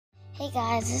Hey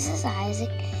guys, this is Isaac,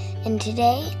 and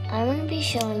today I'm going to be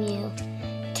showing you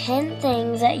 10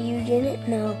 things that you didn't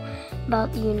know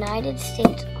about the United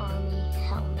States Army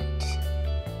helmet.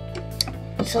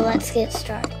 So let's get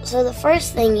started. So the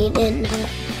first thing you didn't know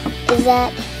is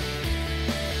that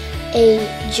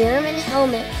a German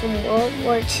helmet from World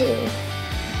War II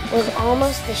was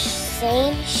almost the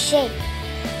same shape.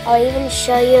 I'll even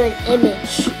show you an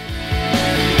image.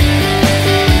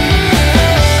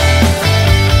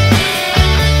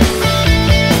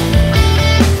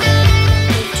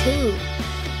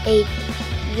 A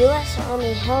U.S.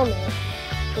 Army helmet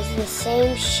is the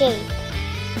same shape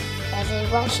as a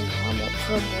Russian helmet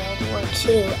from World War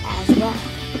II as well.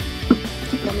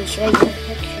 Let me show you a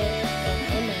picture or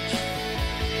image.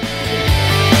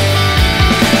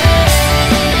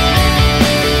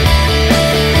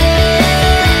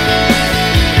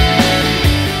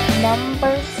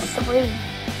 Number 3.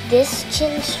 This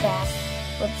chin strap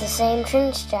was the same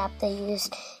chin strap they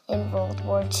used in World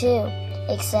War II.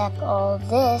 Except all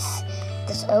this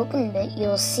open bit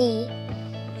you'll see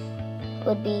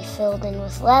would be filled in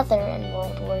with leather in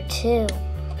World War II.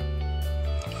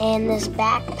 And this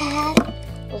back pad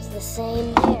was the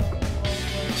same there in World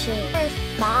War II. Number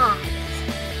 5.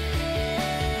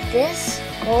 This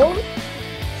hole,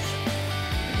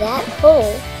 that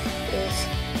hole is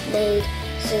made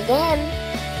so then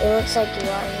it looks like you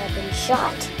already have been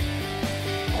shot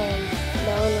and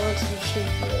no one wants to shoot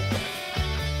you again.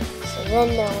 So then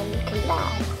no one can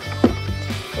die.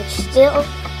 But still,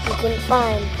 you can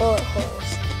find bullet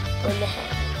holes in the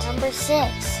helmet. Number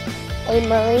 6. A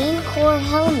Marine Corps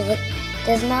helmet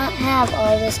does not have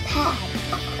all this pad.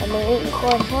 A Marine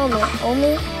Corps helmet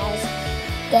only has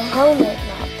the helmet,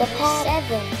 not the pad.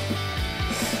 7.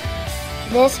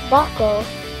 This buckle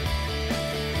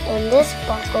and this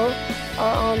buckle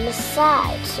are on the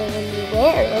side. So when you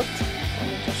wear it, let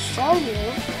me just show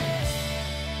you.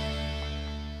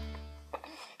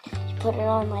 Put it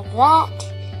on like that,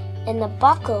 and the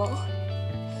buckle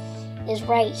is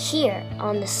right here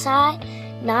on the side,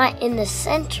 not in the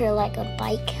center like a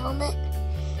bike helmet.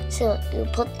 So you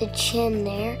put the chin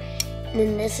there, and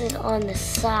then this is on the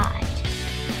side.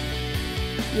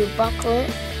 You buckle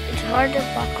it. It's hard to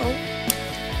buckle,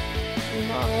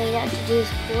 and all you have to do is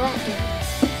pull it down,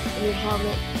 and your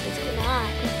helmet is on.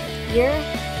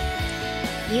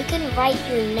 You can write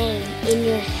your name in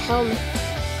your helmet.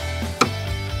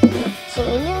 So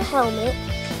in your helmet,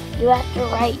 you have to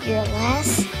write your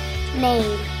last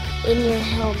name in your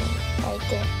helmet, right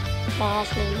there. My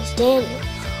last name is Daniel.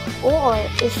 Or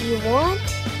if you want,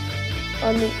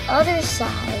 on the other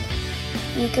side,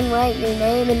 you can write your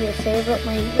name in your favorite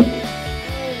language.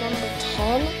 Number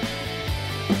 10,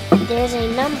 there's a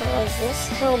number of this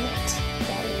helmet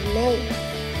that is made.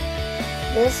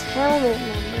 This helmet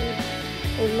number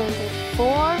is number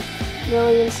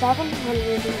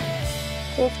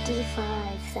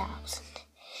 4,755,000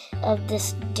 of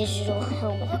this digital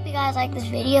helmet. Hope you guys like this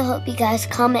video. Hope you guys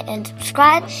comment and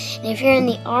subscribe. And if you're in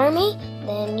the Army,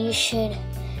 then you should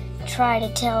try to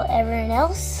tell everyone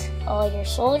else, all your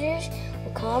soldiers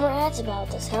or comrades, about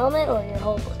this helmet, or your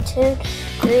whole platoon,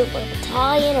 group, or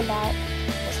battalion about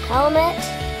this helmet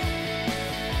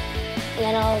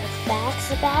and all the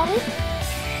facts about it.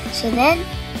 So then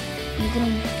you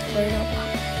can learn a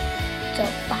lot. So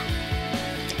bye.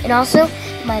 And also,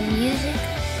 my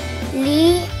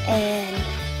Musical.ly and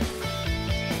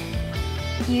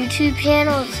YouTube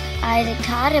channels, Isaac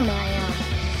Todd, and my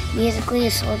Musical.ly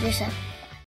is Soldier 7.